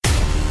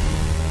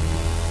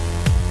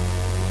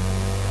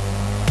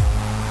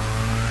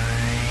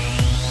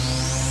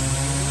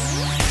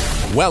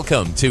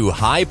Welcome to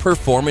High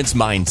Performance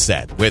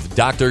Mindset with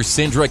Dr.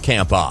 Cindra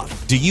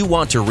Kamphoff. Do you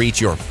want to reach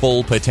your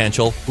full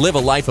potential? Live a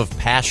life of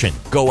passion.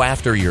 Go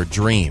after your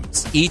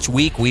dreams. Each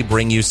week, we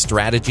bring you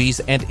strategies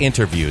and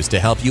interviews to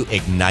help you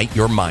ignite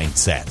your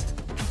mindset.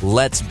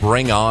 Let's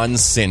bring on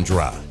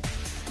Cindra.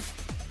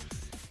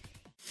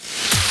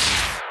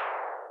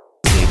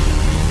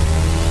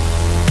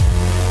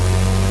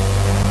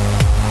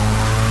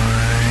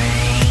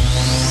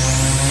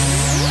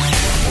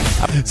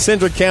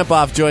 Cindra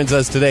Kamphoff joins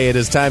us today. It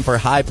is time for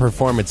High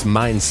Performance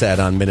Mindset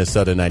on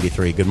Minnesota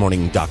 93. Good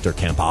morning, Dr.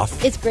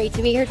 Kamphoff. It's great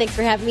to be here. Thanks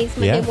for having me. It's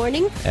Monday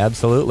morning.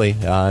 Absolutely.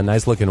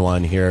 Nice looking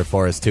one here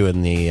for us, too,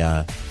 in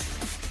the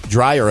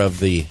dryer of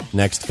the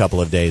next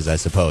couple of days, I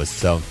suppose.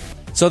 So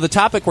the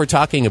topic we're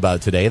talking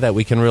about today that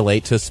we can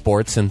relate to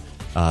sports and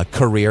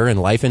career and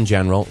life in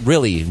general,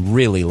 really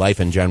life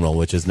in general,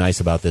 which is nice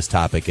about this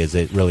topic is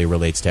it really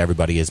relates to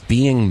everybody, is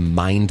being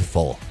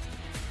mindful.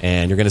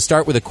 And you're going to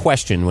start with a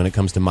question when it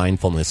comes to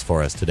mindfulness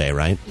for us today,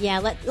 right? Yeah,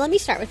 let me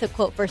start with a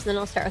quote first, and then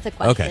I'll start with a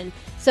question. Okay.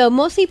 So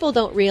most people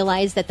don't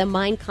realize that the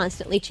mind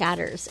constantly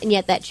chatters, and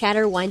yet that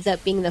chatter winds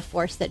up being the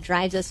force that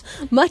drives us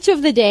much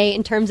of the day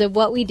in terms of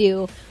what we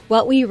do,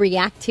 what we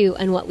react to,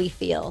 and what we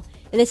feel.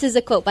 And this is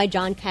a quote by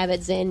Jon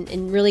Kabat-Zinn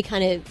and really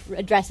kind of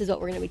addresses what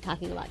we're going to be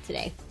talking about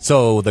today.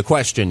 So the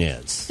question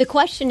is? The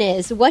question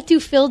is, what do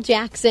Phil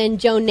Jackson,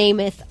 Joe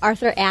Namath,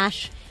 Arthur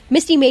Ashe,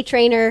 Misty May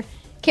Traynor,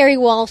 Kerry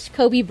Walsh,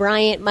 Kobe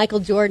Bryant, Michael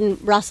Jordan,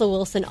 Russell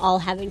Wilson all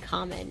have in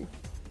common?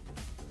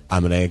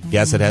 I'm going to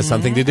guess it has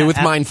something to do with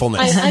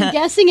mindfulness. I'm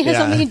guessing it has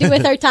something to do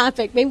with our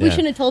topic. Maybe we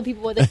shouldn't have told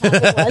people what the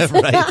topic was.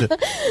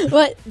 Right.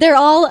 But they're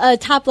all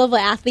top-level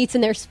athletes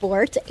in their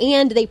sport,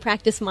 and they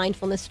practice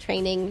mindfulness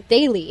training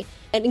daily.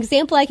 An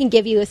example I can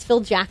give you is Phil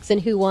Jackson,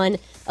 who won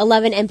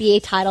 11 NBA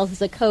titles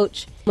as a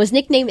coach, was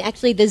nicknamed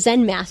actually the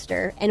Zen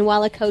Master. And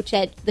while a coach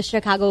at the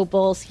Chicago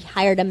Bulls, he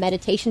hired a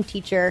meditation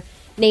teacher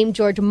named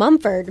George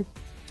Mumford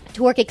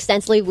to work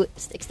extensively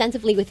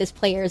with his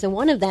players, and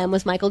one of them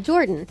was Michael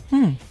Jordan.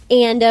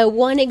 And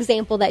one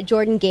example that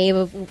Jordan gave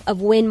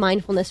of when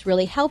mindfulness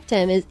really helped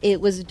him is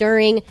it was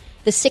during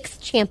the 6th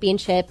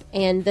championship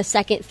and the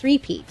second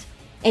three-peat.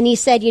 And he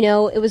said,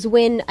 it was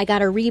when I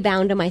got a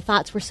rebound and my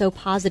thoughts were so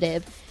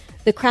positive.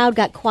 The crowd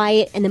got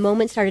quiet and the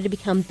moment started to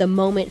become the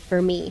moment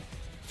for me.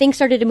 Things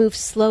started to move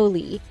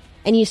slowly,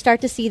 and you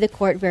start to see the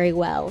court very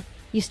well.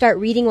 You start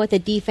reading what the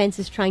defense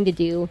is trying to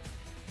do,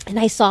 and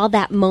I saw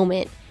that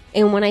moment.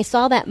 And when I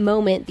saw that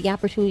moment, the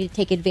opportunity to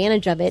take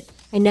advantage of it,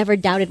 I never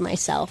doubted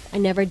myself. I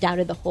never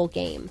doubted the whole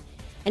game.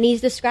 And he's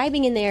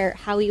describing in there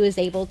how he was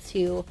able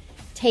to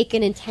take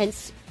an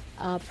intense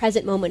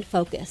present moment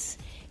focus.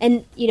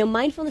 And,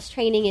 mindfulness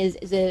training is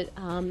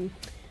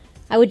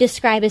I would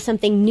describe as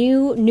something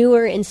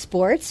newer in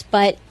sports,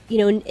 but,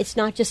 it's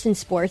not just in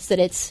sports that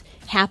it's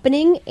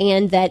happening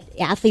and that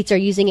athletes are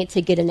using it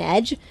to get an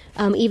edge.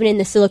 Even in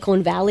the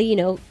Silicon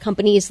Valley,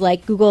 companies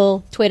like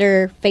Google,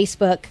 Twitter,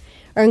 Facebook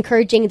are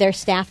encouraging their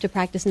staff to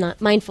practice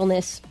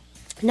mindfulness,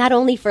 not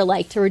only for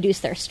to reduce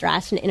their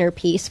stress and inner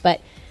peace,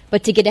 but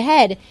to get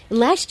ahead. And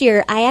last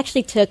year, I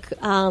actually took,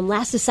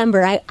 last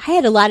December, I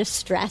had a lot of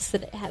stress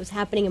that was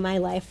happening in my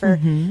life for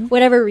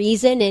whatever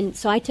reason. And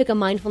so I took a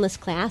mindfulness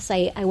class.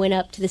 I went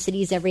up to the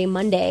cities every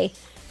Monday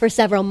for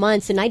several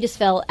months. And I just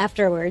felt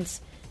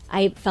afterwards,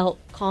 I felt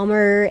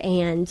calmer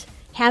and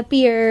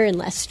happier and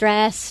less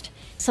stressed.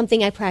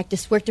 Something I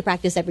work to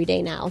practice every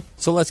day now.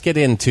 So let's get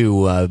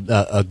into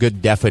a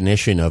good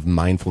definition of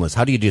mindfulness.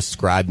 How do you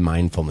describe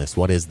mindfulness?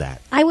 What is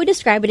that? I would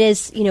describe it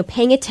as,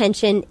 paying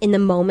attention in the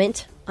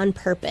moment on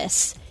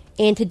purpose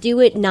and to do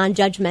it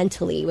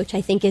non-judgmentally, which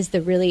I think is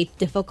the really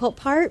difficult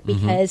part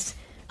because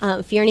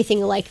if you're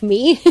anything like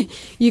me,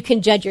 you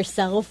can judge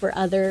yourself or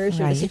others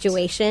or the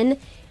situation.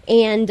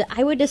 And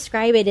I would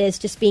describe it as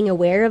just being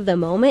aware of the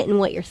moment and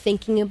what you're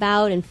thinking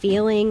about and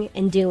feeling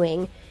and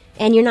doing.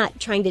 And you're not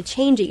trying to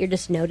change it, you're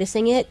just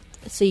noticing it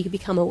so you can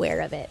become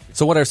aware of it.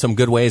 So what are some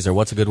good ways, or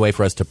what's a good way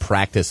for us to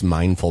practice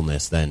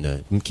mindfulness then,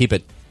 to keep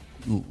it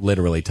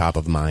literally top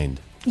of mind?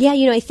 Yeah,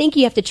 I think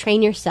you have to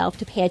train yourself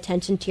to pay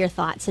attention to your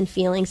thoughts and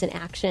feelings and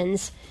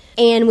actions.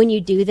 And when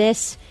you do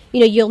this,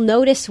 you'll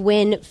notice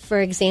when, for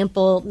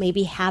example,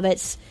 maybe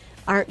habits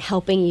aren't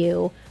helping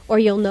you, or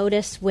you'll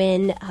notice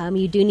when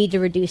you do need to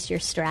reduce your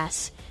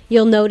stress.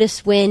 You'll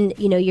notice when,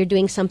 you're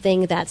doing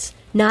something that's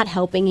not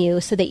helping you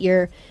so that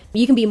you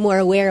can be more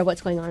aware of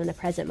what's going on in the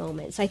present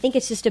moment. So I think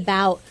it's just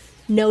about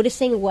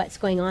noticing what's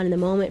going on in the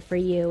moment for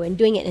you and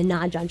doing it in a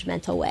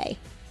non-judgmental way.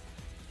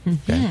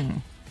 Okay.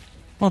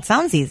 Well, it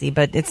sounds easy,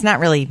 but it's not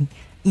really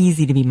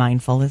easy to be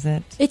mindful, is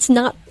it? It's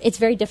not. It's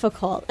very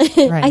difficult.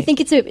 Right. I think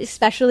it's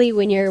especially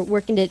when you're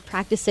working to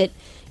practice it,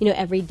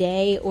 every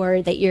day,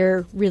 or that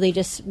you're really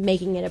just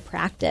making it a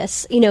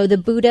practice.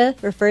 The Buddha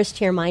refers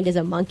to your mind as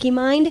a monkey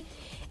mind.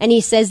 And he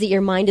says that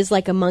your mind is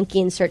like a monkey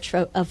in search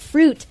of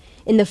fruit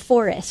in the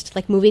forest,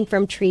 like moving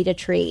from tree to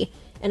tree.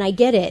 And I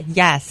get it.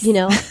 Yes.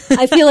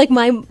 I feel like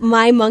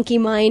my monkey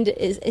mind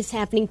is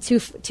happening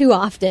too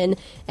often.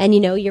 And,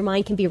 your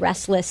mind can be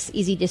restless,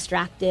 easy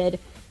distracted,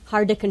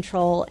 hard to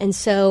control. And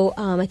so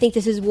I think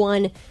this is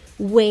one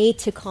way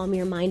to calm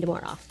your mind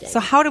more often. So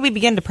how do we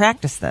begin to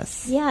practice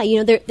this?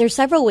 Yeah, there's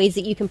several ways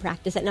that you can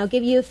practice it, and I'll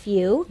give you a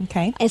few.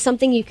 Okay. As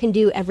something you can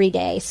do every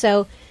day.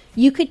 So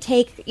you could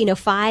take,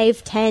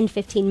 5, 10,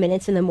 15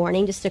 minutes in the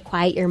morning just to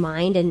quiet your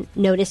mind and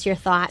notice your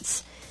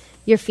thoughts,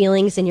 your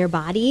feelings in your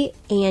body,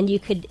 and you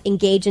could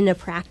engage in a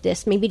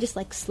practice, maybe just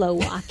like slow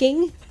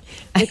walking,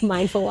 like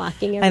mindful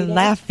walking every day. I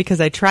laugh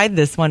because I tried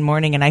this one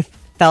morning and I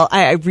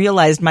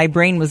realized my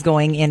brain was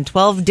going in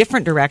 12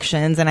 different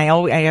directions, and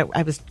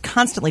I was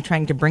constantly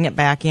trying to bring it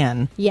back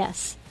in.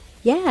 Yes.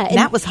 Yeah. And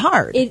that was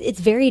hard. It's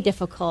very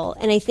difficult.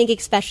 And I think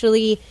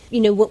especially,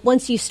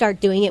 once you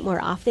start doing it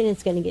more often,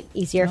 it's going to get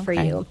easier for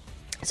you.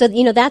 So,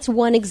 that's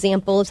one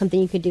example of something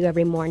you could do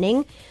every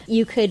morning.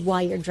 You could,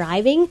 while you're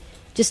driving,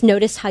 just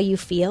notice how you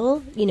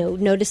feel.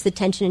 Notice the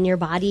tension in your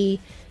body.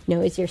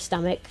 Is your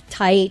stomach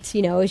tight?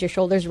 Is your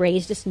shoulders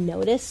raised? Just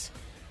notice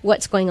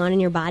what's going on in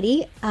your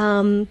body.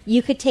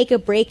 You could take a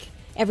break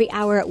every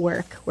hour at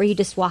work where you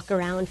just walk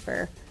around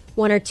for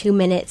 1 or 2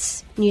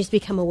 minutes and you just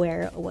become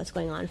aware of what's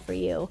going on for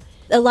you.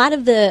 A lot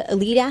of the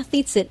elite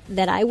athletes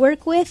that I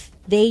work with,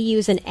 they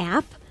use an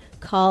app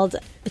called,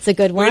 it's a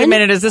good one. Wait a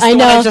minute, is this the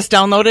one I just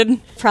downloaded?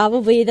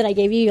 Probably that I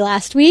gave you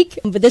last week,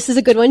 but this is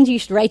a good one you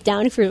should write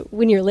down as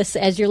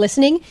you're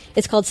listening.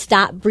 It's called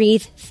Stop,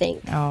 Breathe,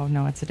 Think. Oh,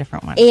 no, it's a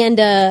different one. And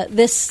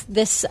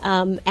this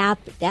app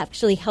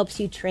actually helps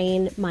you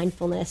train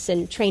mindfulness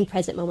and train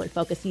present moment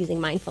focus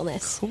using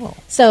mindfulness. Cool.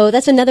 So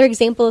that's another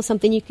example of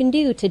something you can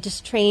do to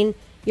just train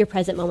your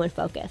present moment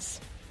focus.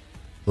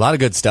 A lot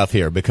of good stuff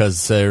here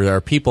because there are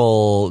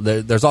people,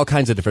 there's all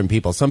kinds of different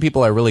people. Some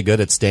people are really good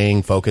at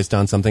staying focused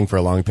on something for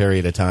a long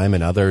period of time,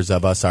 and others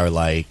of us are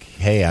like,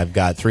 hey, I've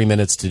got 3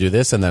 minutes to do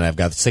this, and then I've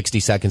got 60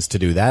 seconds to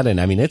do that.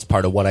 And I mean, it's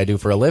part of what I do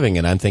for a living,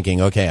 and I'm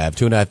thinking, okay, I have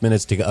 2.5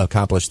 minutes to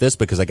accomplish this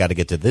because I got to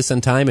get to this in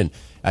time. And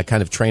I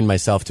kind of train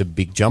myself to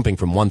be jumping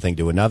from one thing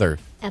to another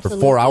Absolutely.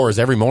 for 4 hours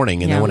every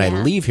morning. And then when I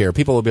Yeah. leave here,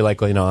 people will be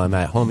like, well, I'm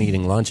at home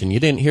eating lunch, and you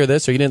didn't hear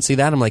this or you didn't see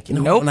that. I'm like,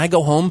 Nope. when I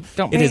go home,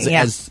 Don't it be- is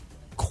yeah. as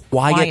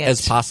quiet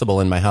as possible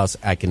in my house.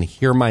 I can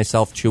hear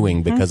myself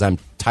chewing because I'm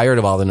tired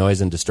of all the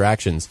noise and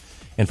distractions.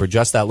 And for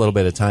just that little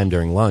bit of time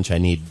during lunch, I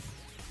need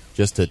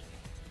just to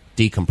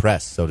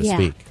decompress, so to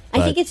speak.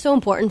 I think it's so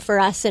important for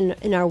us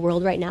in our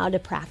world right now to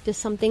practice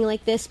something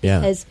like this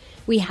because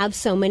we have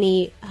so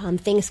many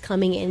things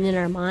coming in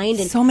our mind.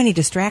 And so many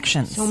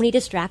distractions. so many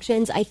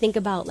distractions. I think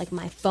about like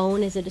my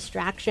phone as a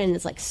distraction.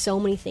 It's like so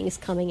many things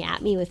coming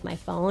at me with my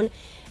phone.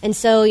 And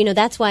so,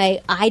 that's why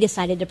I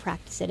decided to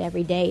practice it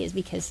every day, is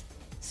because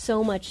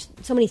so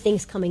many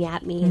things coming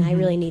at me, and I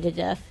really needed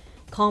to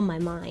calm my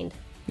mind.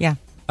 Yeah.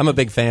 I'm a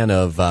big fan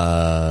of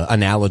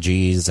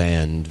analogies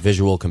and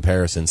visual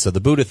comparisons. So the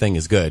Buddha thing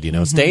is good.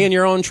 Stay in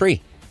your own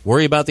tree.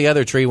 Worry about the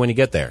other tree when you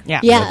get there. Yeah.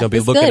 Yeah, Don't be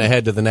it's looking good.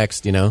 ahead to the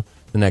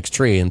next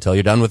tree until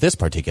you're done with this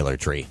particular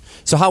tree.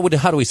 So how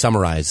do we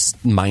summarize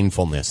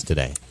mindfulness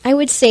today? I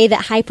would say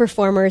that high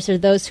performers are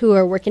those who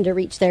are working to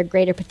reach their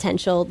greater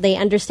potential. They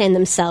understand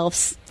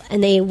themselves,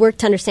 and they work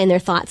to understand their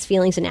thoughts,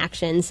 feelings, and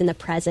actions in the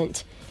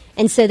present.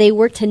 And so they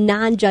work to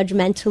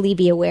non-judgmentally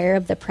be aware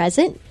of the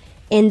present,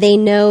 and they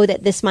know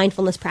that this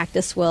mindfulness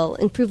practice will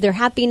improve their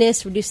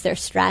happiness, reduce their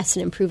stress,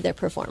 and improve their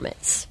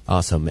performance.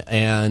 Awesome.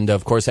 And,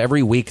 of course,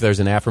 every week there's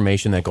an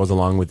affirmation that goes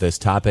along with this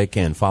topic,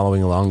 and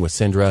following along with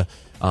Sindra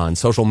on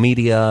social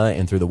media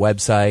and through the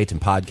website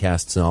and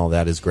podcasts and all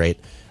that is great.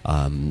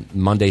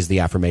 Mondays, the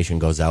affirmation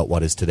goes out.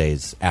 What is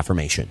today's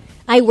affirmation?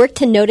 I work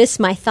to notice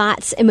my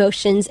thoughts,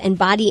 emotions, and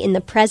body in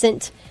the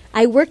present.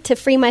 I work to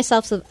free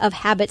myself of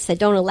habits that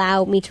don't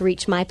allow me to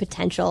reach my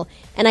potential.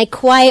 And I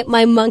quiet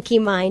my monkey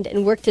mind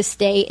and work to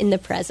stay in the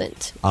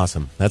present.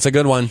 Awesome. That's a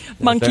good one.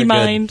 That's Monkey very good.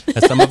 mind.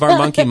 Some of our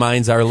monkey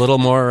minds are a little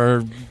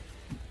more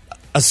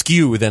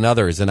askew than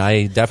others, and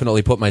I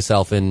definitely put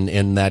myself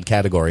in that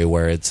category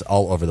where it's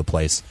all over the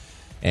place.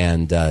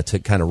 And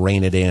to kind of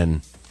rein it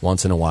in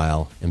once in a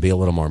while and be a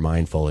little more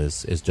mindful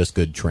is just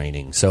good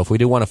training. So if we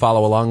do want to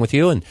follow along with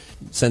you, and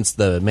since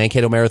the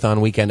Mankato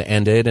Marathon weekend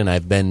ended and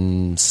I've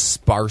been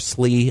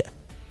sparsely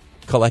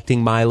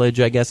collecting mileage,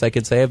 I guess I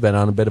could say, I've been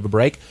on a bit of a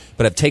break,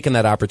 but I've taken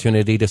that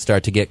opportunity to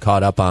start to get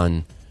caught up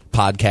on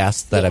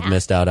podcasts that I've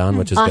missed out on,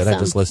 which is good. I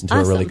just listened to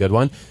a really good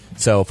one.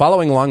 So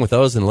following along with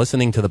those and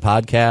listening to the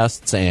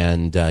podcasts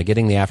and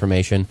getting the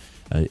affirmation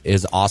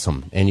is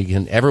awesome.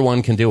 And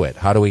everyone can do it.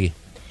 How do we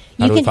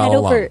You can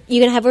follow head along?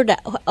 You can head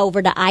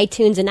over to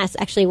iTunes, and that's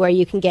actually where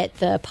you can get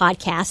the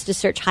podcast. Just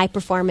search High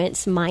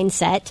Performance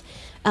Mindset,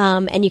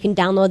 and you can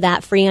download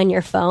that free on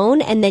your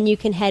phone. And then you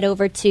can head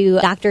over to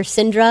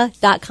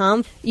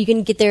drsindra.com. You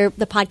can get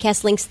the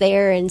podcast links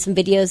there and some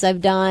videos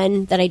I've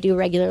done that I do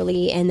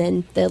regularly, and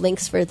then the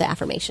links for the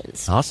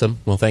affirmations. Awesome.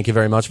 Well, thank you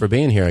very much for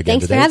being here again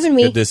Thanks today. for having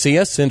me. Good to see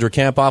us. Sindra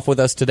Kamphoff with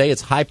us today.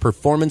 It's High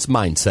Performance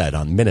Mindset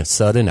on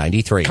Minnesota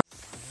 93.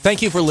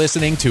 Thank you for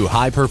listening to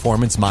High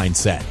Performance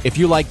Mindset. If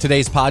you like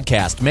today's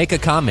podcast, make a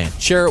comment,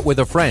 share it with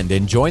a friend,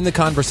 and join the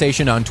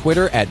conversation on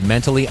Twitter at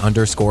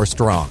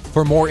mentally_strong.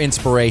 For more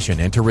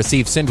inspiration and to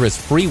receive Sindra's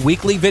free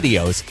weekly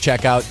videos,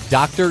 check out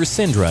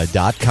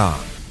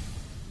drsindra.com.